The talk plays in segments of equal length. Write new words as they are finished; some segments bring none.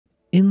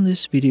In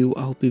this video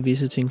I'll be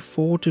visiting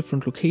 4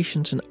 different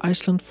locations in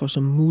Iceland for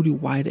some Moody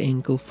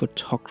wide-angle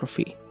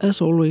photography.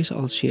 As always,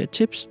 I'll share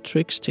tips,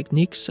 tricks,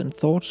 techniques and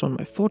thoughts on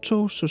my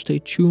photos, so stay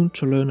tuned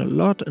to learn a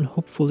lot and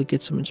hopefully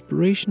get some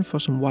inspiration for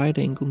some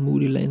wide-angle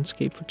Moody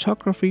landscape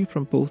photography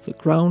from both the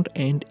ground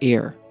and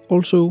air.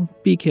 Also,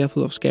 be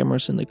careful of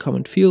scammers in the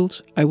comment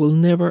field. I will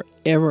never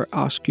ever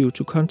ask you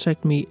to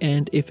contact me,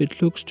 and if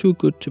it looks too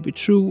good to be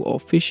true or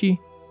fishy,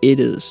 it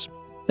is.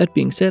 That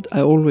being said,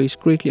 I always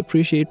greatly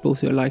appreciate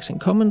both your likes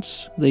and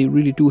comments. They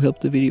really do help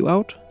the video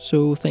out,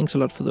 so thanks a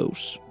lot for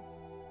those.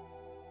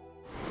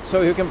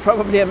 So you can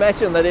probably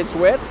imagine that it's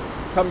wet.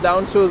 Come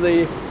down to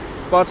the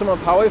bottom of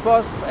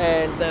Hauifoss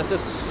and there's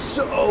just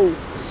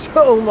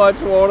so much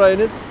water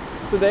in it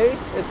today.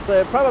 It's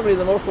probably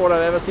the most water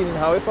I've ever seen in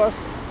Hauifoss.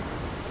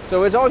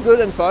 So it's all good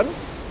and fun,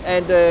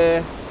 and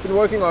been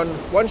working on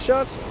one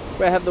shot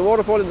where I have the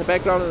waterfall in the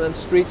background and then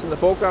streets in the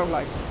foreground,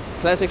 like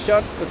classic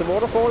shot with the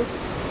waterfall.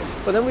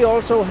 But then we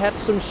also had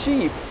some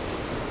sheep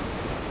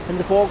in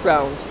the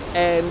foreground,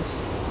 and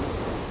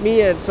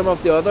me and some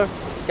of the other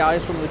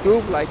guys from the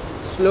group like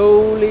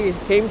slowly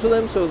came to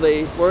them so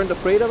they weren't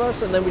afraid of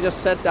us, and then we just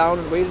sat down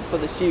and waited for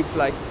the sheep to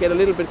like get a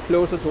little bit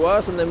closer to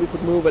us, and then we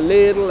could move a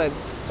little and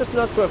just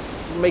not to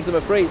make them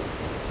afraid.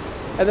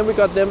 And then we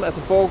got them as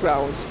a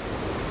foreground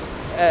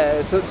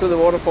to the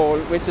waterfall,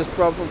 which is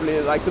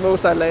probably like the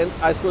most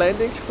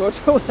Icelandic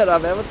photo that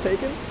I've ever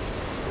taken.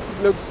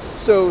 It looks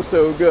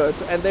so good,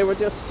 and they were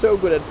just so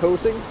good at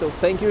posing, so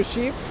thank you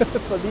sheep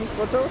for these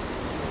photos.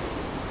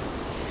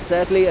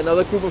 Sadly,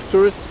 another group of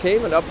tourists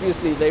came, and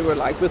obviously they were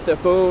like with their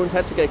phones,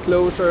 had to get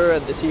closer,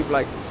 and the sheep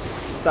like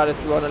started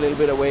to run a little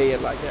bit away,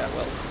 and like, yeah,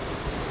 well,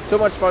 so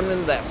much fun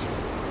in that.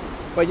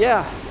 But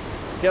yeah,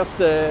 just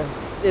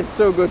it's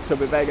so good to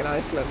be back in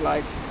Iceland.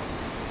 Like,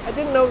 I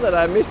didn't know that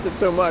I missed it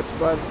so much,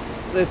 but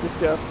this is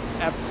just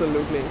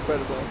absolutely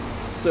incredible.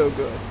 So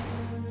good.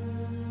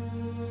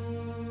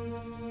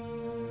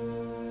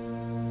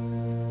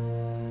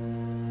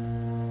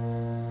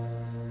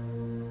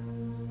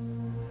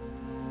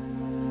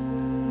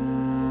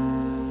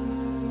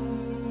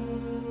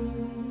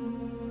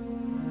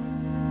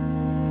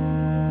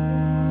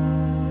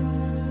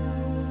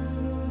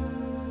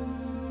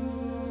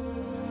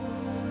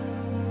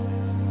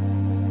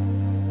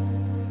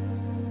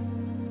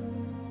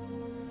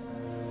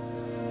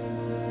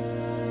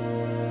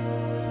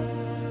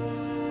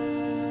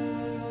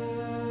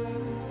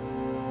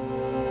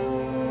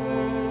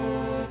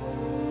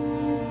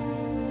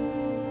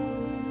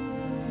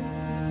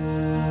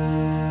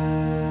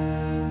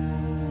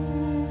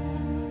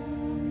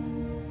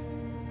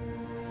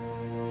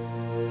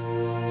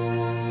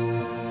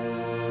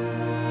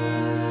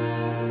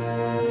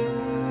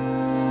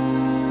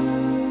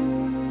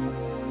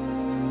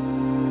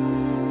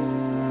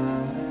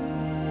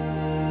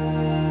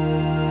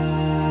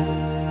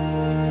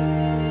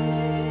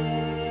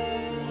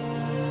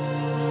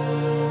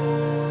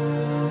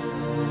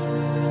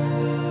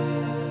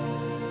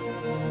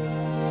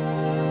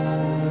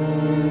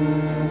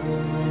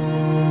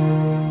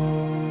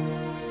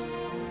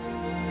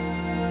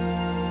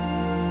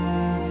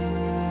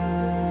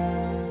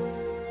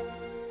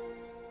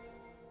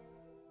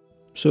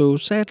 So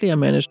sadly I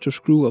managed to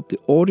screw up the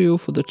audio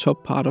for the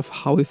top part of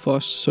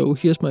Hauifoss, so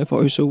here's my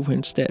voiceover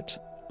instead.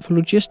 For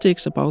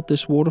logistics about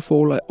this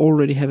waterfall, I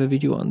already have a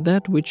video on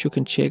that, which you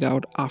can check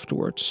out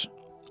afterwards.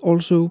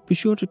 Also, be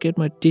sure to get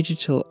my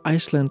digital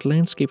Iceland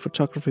landscape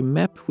photography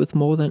map with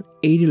more than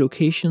 80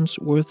 locations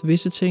worth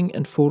visiting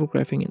and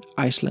photographing in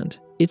Iceland.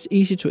 It's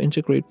easy to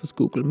integrate with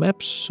Google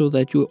Maps so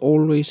that you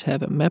always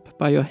have a map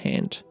by your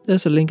hand.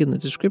 There's a link in the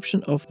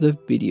description of the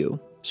video.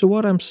 So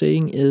what I'm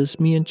saying is,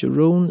 me and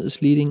Jeroen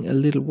is leading a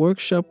little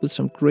workshop with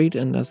some great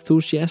and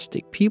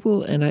enthusiastic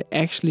people, and I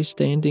actually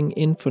standing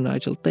in for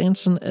Nigel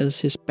Danson as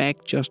his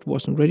back just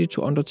wasn't ready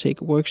to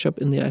undertake a workshop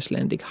in the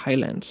Icelandic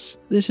highlands.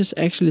 This is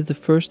actually the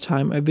first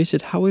time I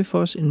visit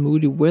Hauifoss in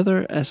moody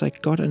weather, as I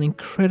got an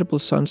incredible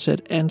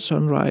sunset and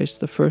sunrise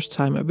the first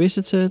time I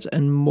visited,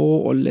 and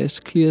more or less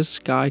clear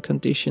sky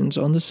conditions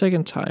on the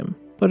second time.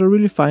 But I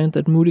really find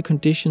that moody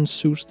conditions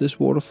suits this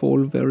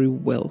waterfall very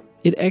well.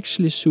 It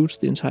actually suits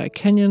the entire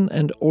canyon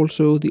and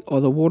also the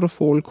other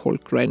waterfall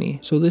called Granny,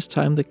 so this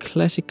time the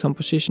classic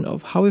composition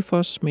of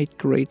Hauifoss made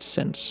great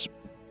sense.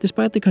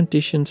 Despite the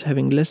conditions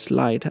having less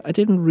light, I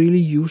didn't really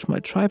use my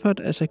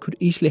tripod, as I could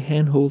easily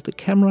handhold the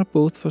camera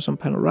both for some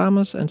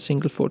panoramas and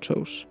single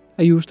photos.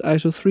 I used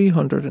ISO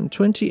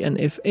 320 and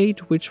f8,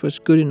 which was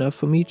good enough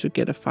for me to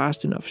get a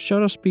fast enough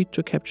shutter speed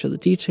to capture the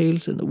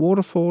details in the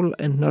waterfall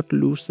and not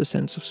lose the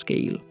sense of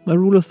scale. My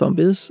rule of thumb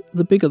is,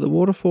 the bigger the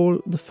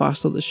waterfall, the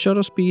faster the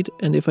shutter speed,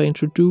 and if I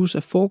introduce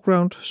a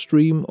foreground,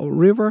 stream or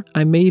river,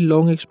 I may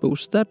long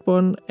expose that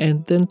one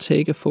and then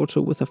take a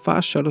photo with a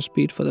fast shutter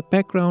speed for the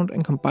background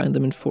and combine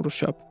them in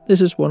Photoshop.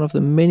 This is one of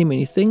the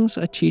many things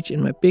I teach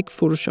in my big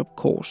Photoshop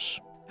course.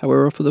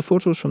 However, for the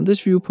photos from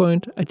this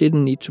viewpoint, I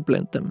didn't need to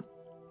blend them.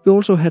 We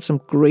also had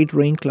some great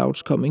rain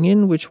clouds coming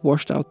in, which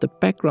washed out the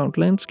background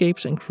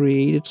landscapes and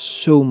created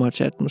so much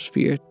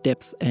atmosphere,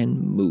 depth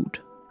and mood.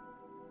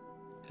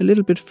 A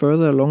little bit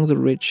further along the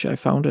ridge I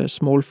found a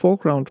small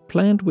foreground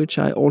plant which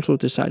I also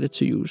decided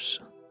to use.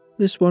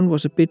 This one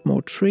was a bit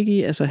more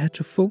tricky as I had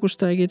to focus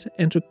stack it,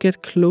 and to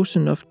get close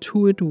enough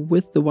to it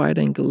with the wide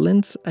angle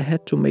lens I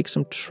had to make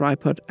some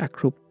tripod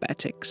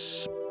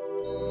acrobatics.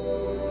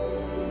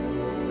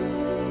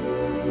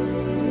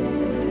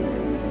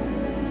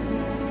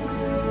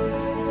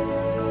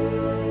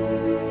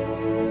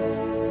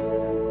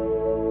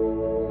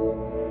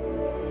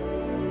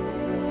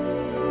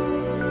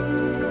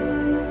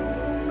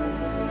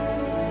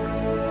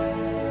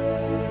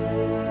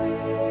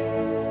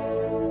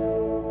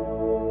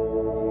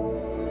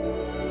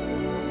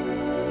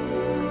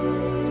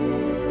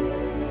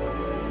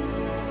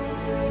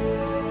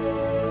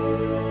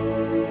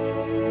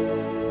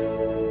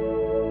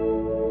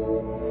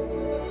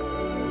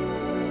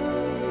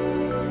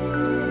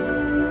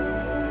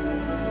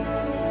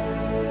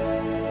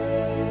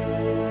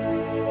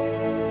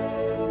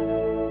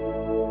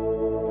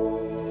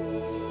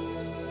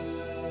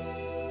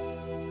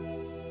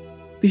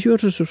 Be sure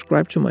to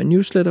subscribe to my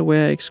newsletter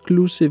where I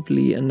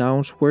exclusively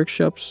announce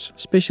workshops,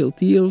 special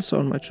deals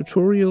on my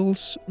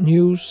tutorials,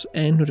 news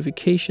and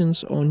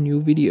notifications on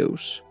new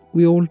videos.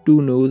 We all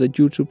do know that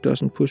YouTube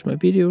doesn't push my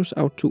videos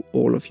out to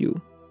all of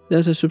you.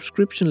 There's a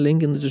subscription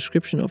link in the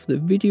description of the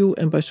video,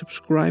 and by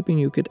subscribing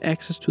you get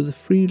access to the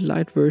free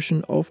light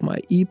version of my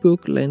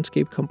ebook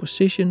Landscape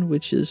Composition,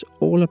 which is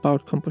all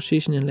about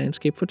composition in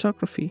landscape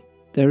photography.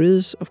 There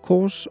is, of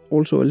course,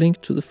 also a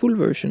link to the full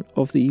version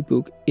of the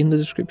ebook in the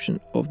description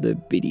of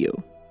the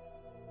video.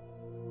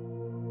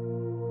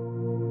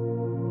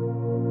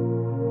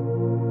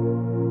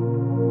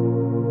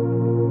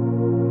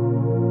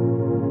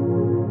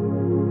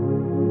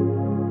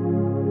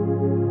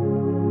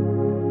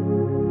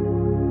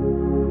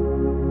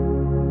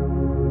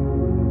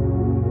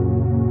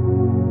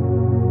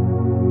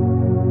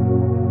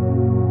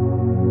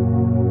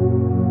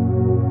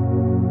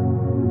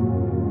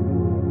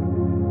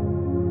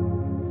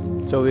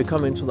 So we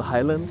come into the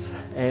highlands,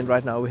 and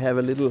right now we have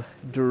a little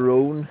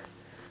drone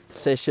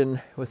session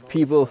with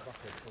people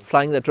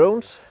flying their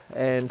drones,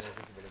 and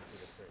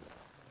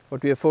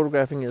what we are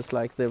photographing is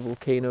like the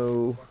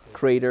volcano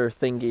crater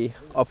thingy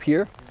up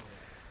here,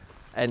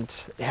 and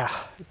yeah,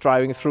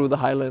 driving through the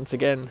highlands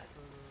again.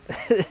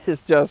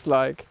 It's just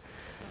like,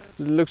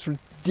 it looks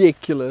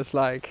ridiculous.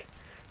 Like,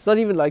 it's not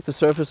even like the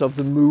surface of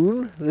the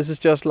moon. This is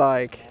just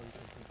like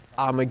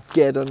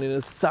Armageddon in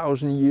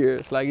 1,000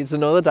 years. Like, it's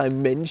another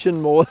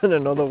dimension more than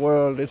another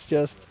world. It's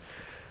just,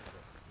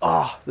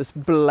 this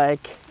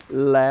black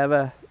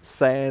lava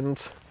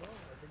sand.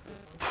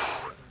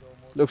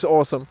 Looks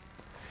awesome.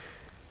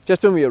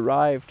 Just when we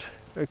arrived,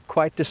 we were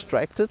quite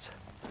distracted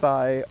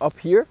by up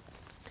here.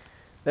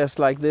 There's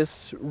like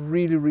this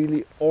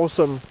really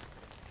awesome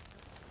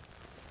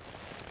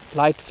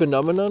light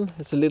phenomenon.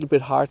 It's a little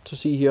bit hard to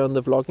see here on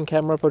the vlogging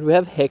camera, but we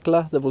have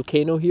Hekla, the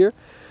volcano here.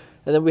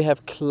 And then we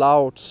have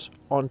clouds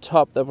on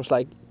top that was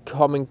like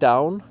coming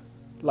down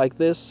like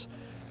this.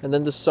 And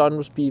then the sun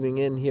was beaming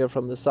in here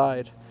from the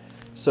side.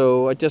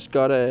 So I just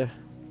got a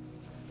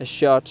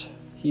shot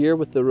here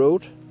with the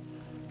road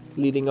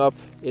leading up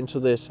into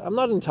this. I'm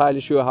not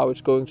entirely sure how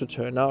it's going to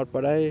turn out,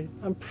 but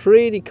I'm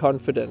pretty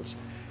confident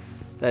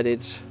that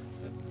it's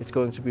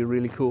going to be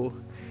really cool.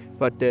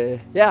 But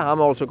yeah,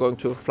 I'm also going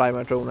to fly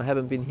my drone. I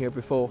haven't been here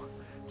before.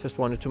 Just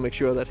wanted to make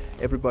sure that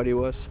everybody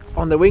was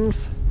on the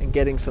wings and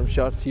getting some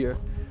shots here.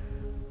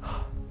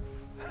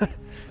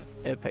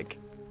 Epic.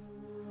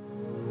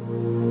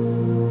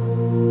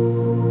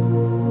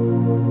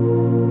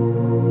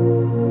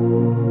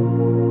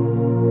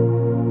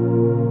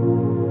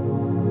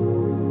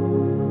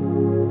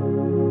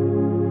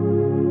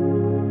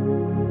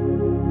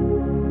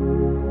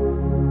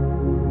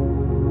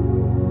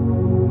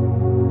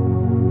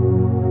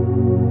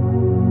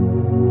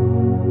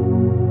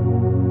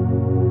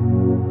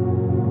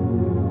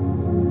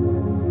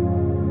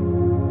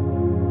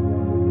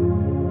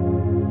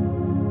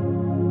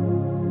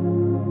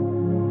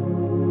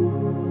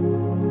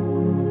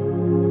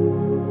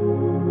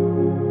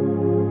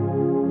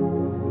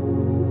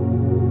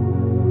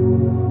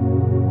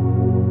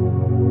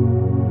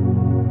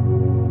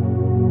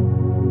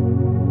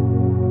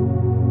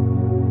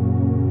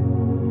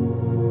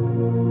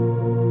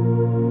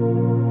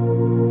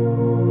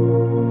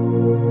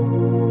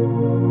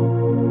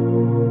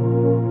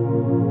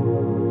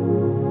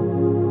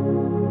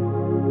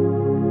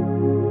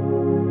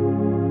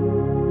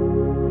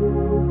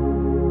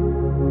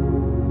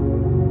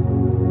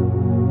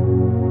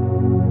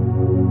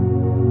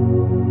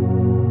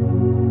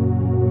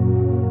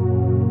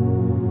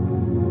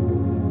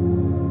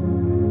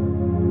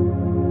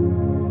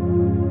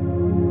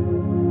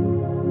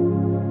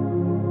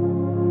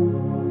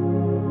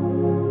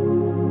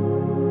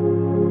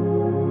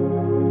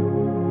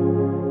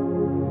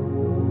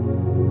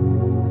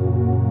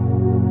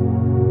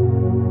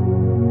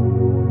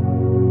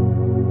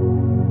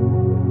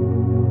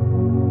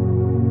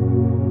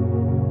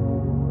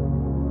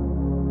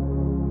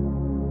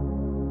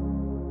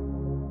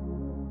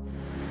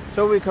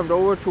 So we come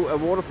over to a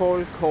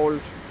waterfall called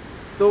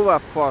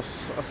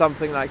Stovafoss or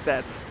something like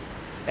that.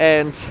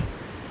 And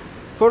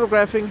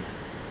photographing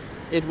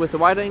it with the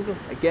wide angle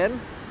again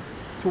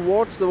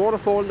towards the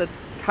waterfall that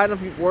kind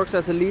of works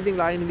as a leading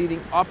line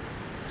leading up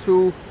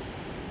to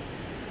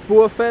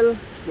Burfell,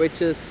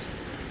 which is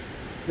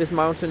this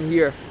mountain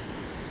here.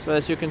 So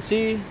as you can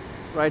see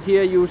right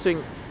here,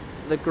 using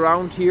the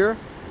ground here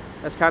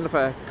as kind of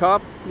a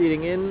cup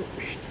leading in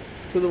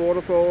to the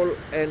waterfall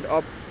and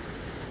up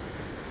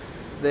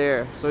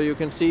there. So you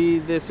can see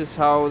this is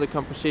how the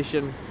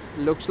composition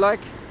looks like.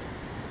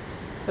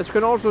 As you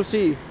can also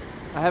see,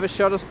 I have a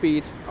shutter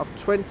speed of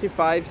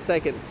 25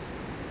 seconds.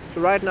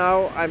 So right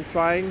now I'm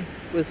trying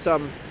with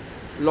some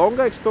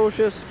longer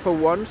exposures for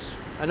once.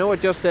 I know I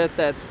just said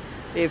that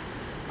if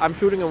I'm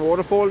shooting a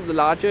waterfall, the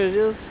larger it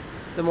is,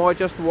 the more I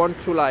just want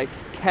to like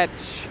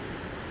catch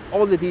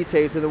all the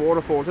details in the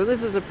waterfall. So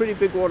this is a pretty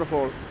big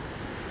waterfall.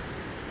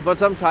 But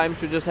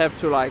sometimes you just have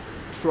to like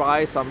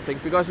try something,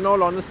 because in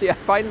all honesty I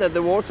find that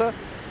the water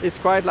is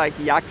quite like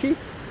yucky.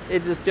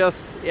 It is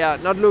just, yeah,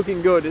 not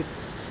looking good.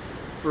 It's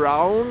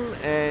brown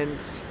and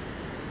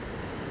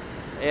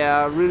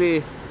yeah,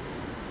 really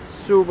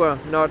super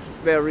not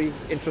very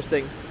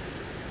interesting.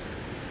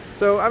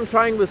 So I'm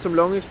trying with some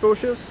long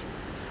exposures.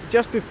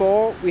 Just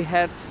before we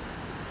had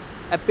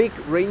a big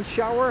rain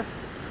shower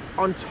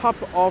on top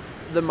of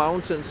the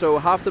mountain, so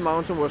half the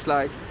mountain was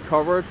like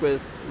covered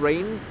with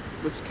rain,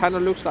 which kind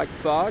of looks like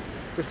fog,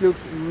 which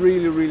looks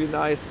really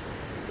nice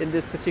in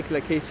this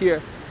particular case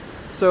here.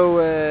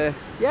 So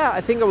yeah, I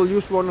think I will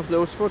use one of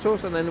those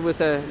photos, and then with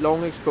a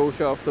long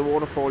exposure of the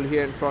waterfall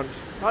here in front.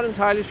 Not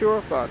entirely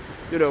sure, but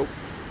you know,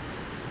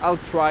 I'll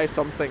try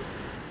something.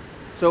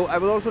 So I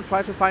will also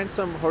try to find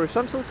some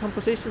horizontal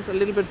compositions a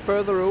little bit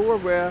further over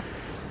where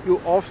you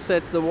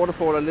offset the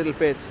waterfall a little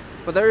bit.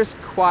 But there is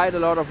quite a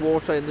lot of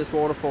water in this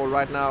waterfall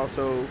right now,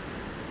 so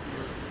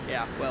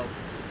yeah, well,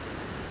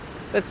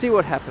 let's see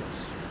what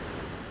happens.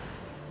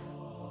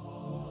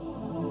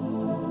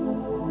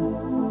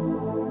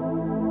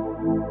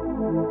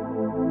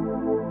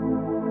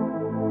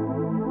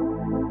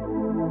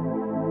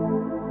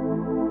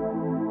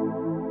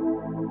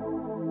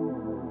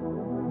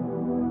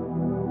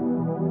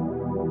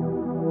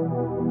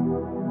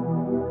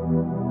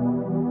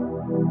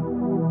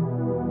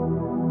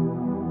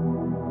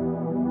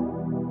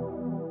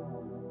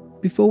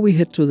 Before we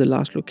head to the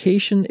last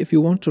location, if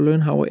you want to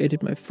learn how I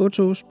edit my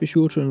photos, be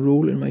sure to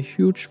enroll in my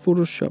huge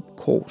Photoshop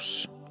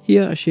course.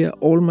 Here I share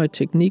all my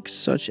techniques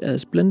such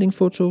as blending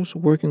photos,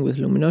 working with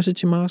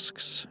luminosity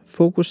masks,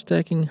 focus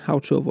stacking, how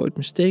to avoid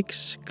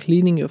mistakes,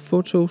 cleaning your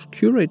photos,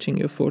 curating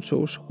your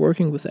photos,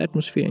 working with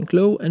atmosphere and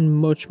glow, and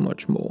much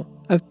more.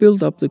 I've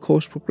built up the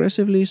course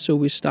progressively, so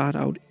we start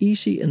out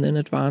easy and then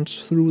advance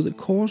through the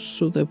course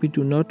so that we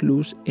do not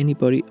lose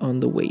anybody on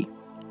the way.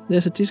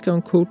 There's a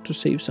discount code to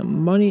save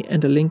some money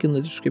and a link in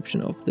the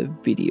description of the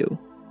video.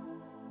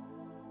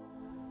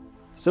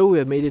 So we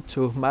have made it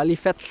to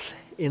Malifatl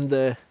in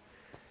the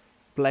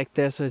Black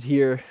Desert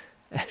here,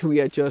 and we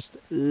are just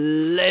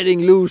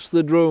letting loose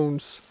the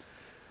drones.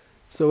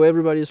 So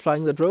everybody is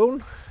flying the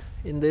drone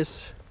in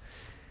this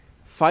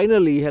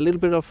finally a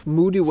little bit of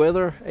moody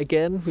weather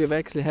again. We have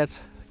actually had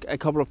a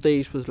couple of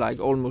days with like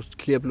almost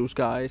clear blue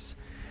skies,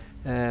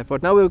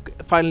 but now we've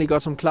finally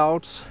got some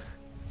clouds.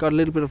 Got a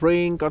little bit of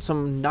rain, got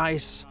some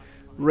nice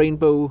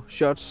rainbow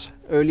shots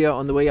earlier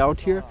on the way out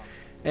here,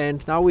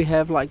 and now we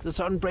have like the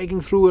sun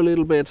breaking through a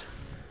little bit.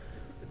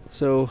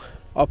 So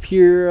up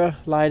here,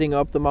 lighting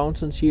up the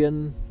mountains here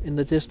in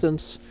the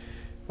distance,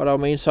 but our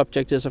main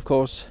subject is of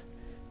course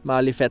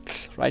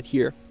Malifatl right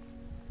here.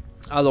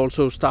 I'll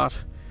also start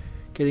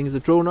getting the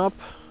drone up,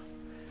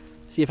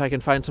 see if I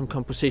can find some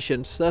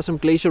compositions. There are some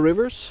glacier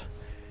rivers,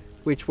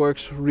 which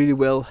works really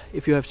well.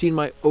 If you have seen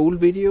my old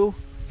video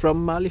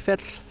from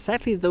Malifatl,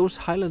 sadly those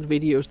highland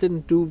videos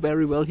didn't do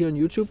very well here on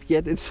YouTube,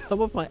 yet it's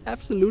some of my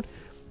absolute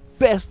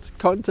best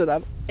content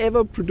I've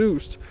ever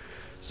produced.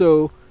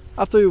 So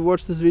after you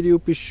watch this video,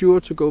 be sure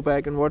to go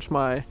back and watch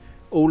my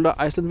older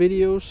Iceland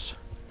videos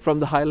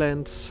from the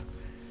highlands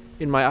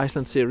in my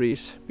Iceland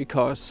series,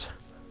 because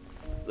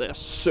they're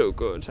so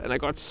good and I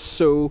got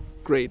so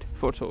great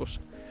photos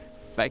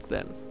back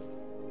then.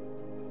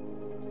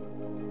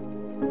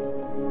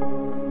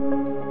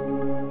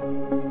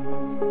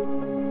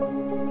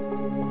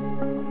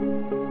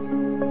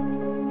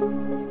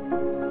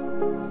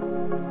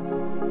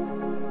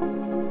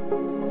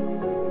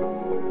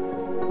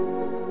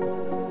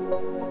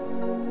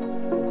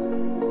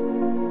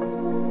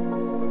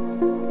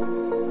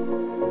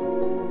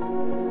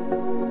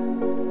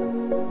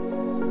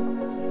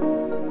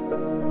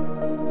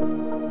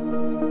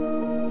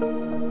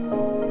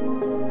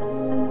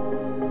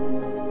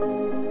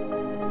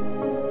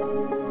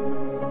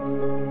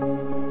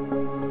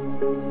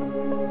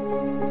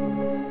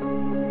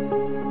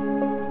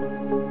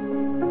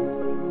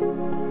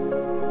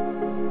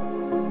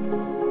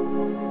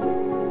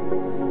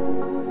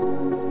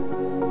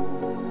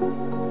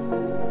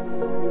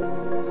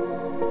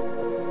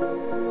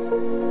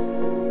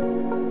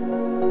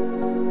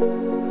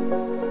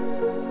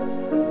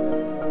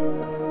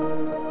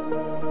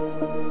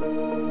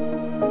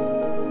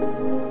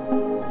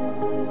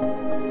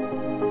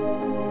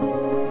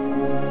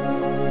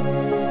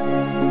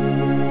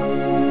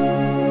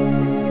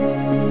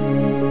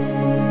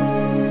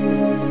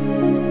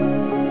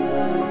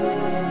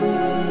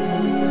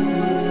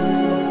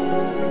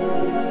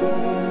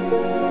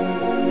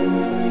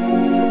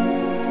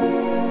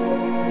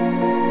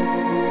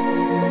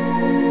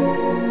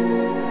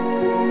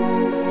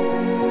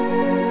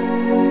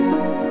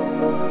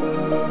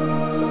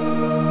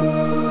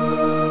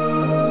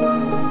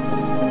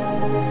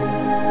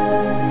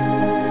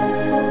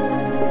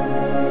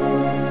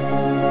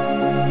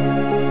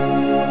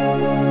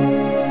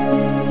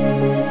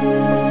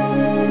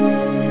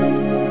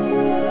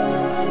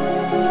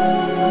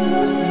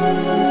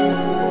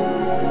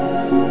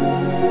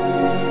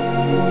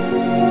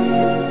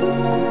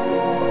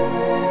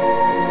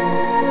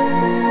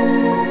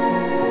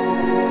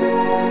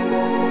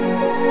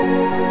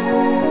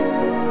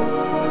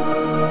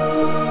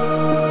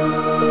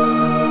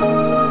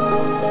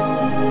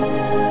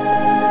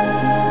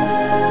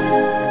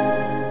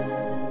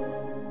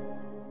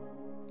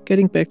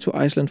 Getting back to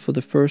Iceland for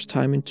the first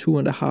time in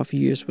 2.5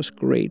 years was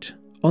great.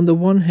 On the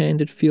one hand,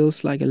 it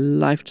feels like a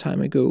lifetime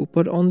ago,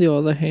 but on the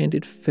other hand,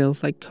 it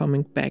felt like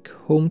coming back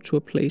home to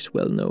a place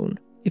well known.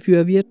 If you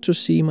have yet to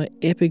see my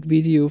epic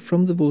video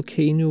from the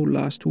volcano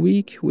last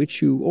week,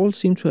 which you all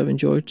seem to have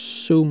enjoyed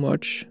so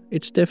much,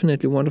 it's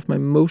definitely one of my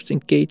most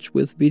engaged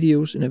with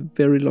videos in a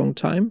very long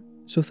time.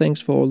 So thanks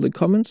for all the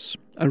comments,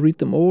 I read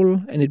them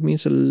all and it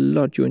means a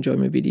lot you enjoy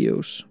my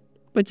videos.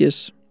 But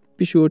yes,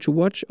 be sure to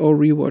watch or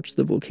rewatch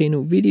the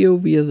volcano video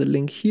via the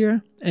link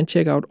here and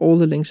check out all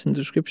the links in the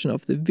description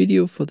of the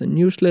video for the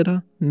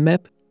newsletter,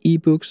 map,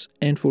 ebooks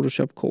and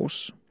Photoshop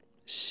course.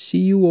 See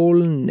you all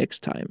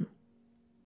next time.